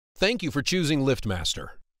Thank you for choosing LiftMaster.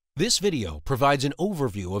 This video provides an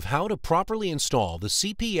overview of how to properly install the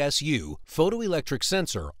CPSU photoelectric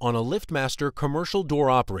sensor on a LiftMaster commercial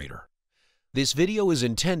door operator. This video is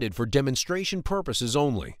intended for demonstration purposes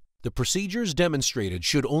only. The procedures demonstrated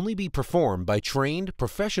should only be performed by trained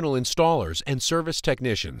professional installers and service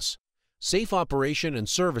technicians. Safe operation and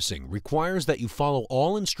servicing requires that you follow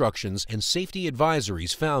all instructions and safety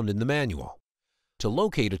advisories found in the manual. To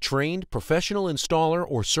locate a trained professional installer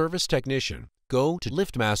or service technician, go to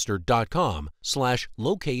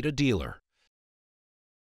liftmaster.com/locate-a-dealer.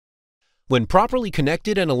 When properly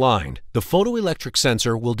connected and aligned, the photoelectric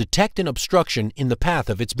sensor will detect an obstruction in the path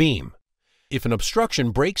of its beam. If an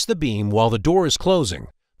obstruction breaks the beam while the door is closing,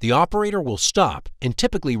 the operator will stop and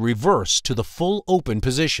typically reverse to the full open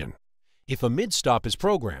position. If a mid-stop is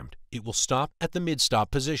programmed, it will stop at the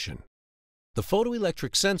mid-stop position. The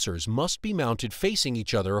photoelectric sensors must be mounted facing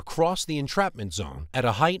each other across the entrapment zone at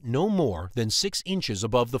a height no more than 6 inches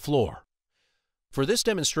above the floor. For this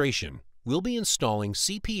demonstration, we'll be installing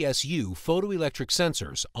CPSU photoelectric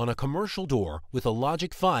sensors on a commercial door with a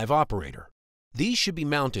Logic 5 operator. These should be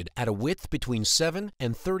mounted at a width between 7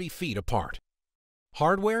 and 30 feet apart.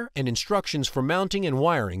 Hardware and instructions for mounting and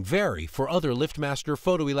wiring vary for other LiftMaster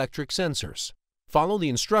photoelectric sensors. Follow the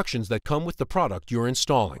instructions that come with the product you're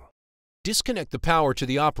installing. Disconnect the power to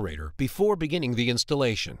the operator before beginning the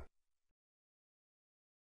installation.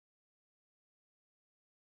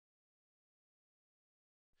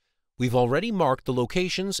 We've already marked the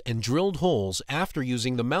locations and drilled holes after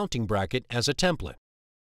using the mounting bracket as a template.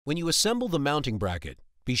 When you assemble the mounting bracket,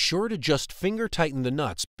 be sure to just finger tighten the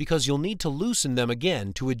nuts because you'll need to loosen them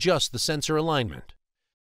again to adjust the sensor alignment.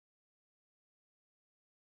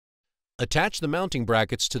 Attach the mounting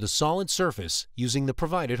brackets to the solid surface using the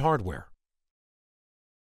provided hardware.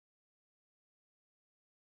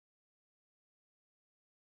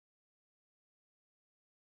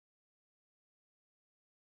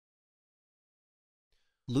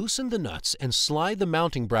 Loosen the nuts and slide the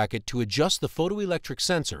mounting bracket to adjust the photoelectric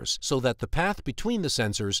sensors so that the path between the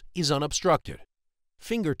sensors is unobstructed.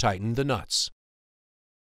 Finger tighten the nuts.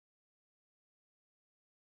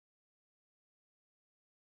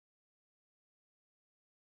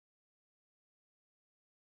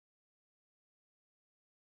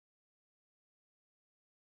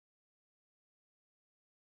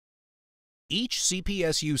 Each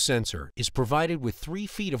CPSU sensor is provided with 3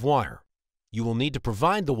 feet of wire. You will need to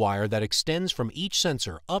provide the wire that extends from each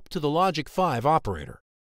sensor up to the Logic 5 operator.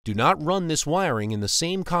 Do not run this wiring in the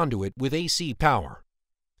same conduit with AC power.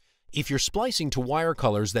 If you're splicing to wire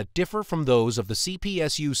colors that differ from those of the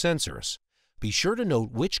CPSU sensors, be sure to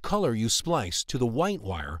note which color you splice to the white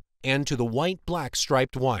wire and to the white-black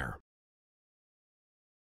striped wire.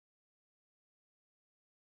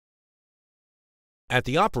 At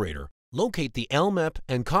the operator, locate the LMEP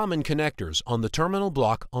and common connectors on the terminal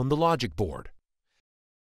block on the logic board.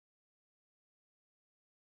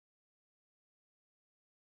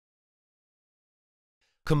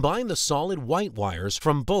 Combine the solid white wires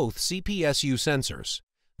from both CPSU sensors,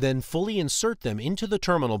 then fully insert them into the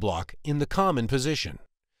terminal block in the common position.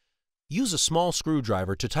 Use a small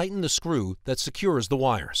screwdriver to tighten the screw that secures the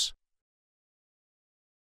wires.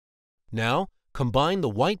 Now, combine the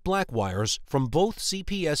white-black wires from both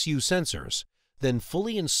CPSU sensors, then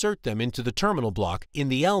fully insert them into the terminal block in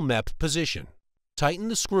the LMEP position. Tighten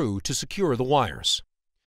the screw to secure the wires.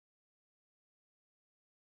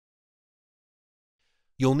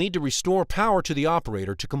 You'll need to restore power to the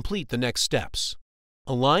operator to complete the next steps.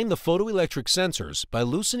 Align the photoelectric sensors by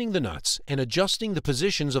loosening the nuts and adjusting the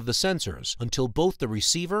positions of the sensors until both the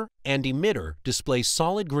receiver and emitter display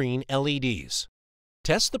solid green LEDs.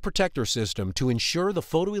 Test the protector system to ensure the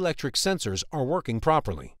photoelectric sensors are working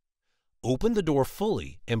properly. Open the door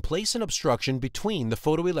fully and place an obstruction between the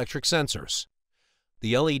photoelectric sensors.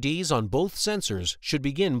 The LEDs on both sensors should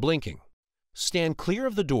begin blinking. Stand clear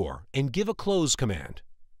of the door and give a close command.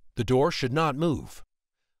 The door should not move.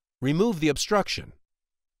 Remove the obstruction.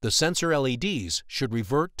 The sensor LEDs should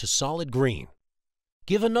revert to solid green.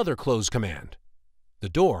 Give another close command. The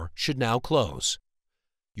door should now close.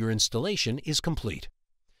 Your installation is complete.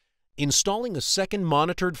 Installing a second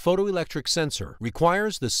monitored photoelectric sensor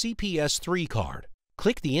requires the CPS3 card.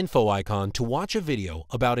 Click the info icon to watch a video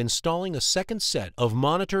about installing a second set of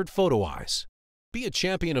monitored photo eyes. Be a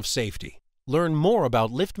champion of safety. Learn more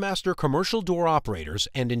about LiftMaster commercial door operators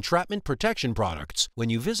and entrapment protection products when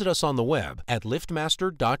you visit us on the web at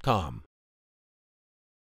liftmaster.com.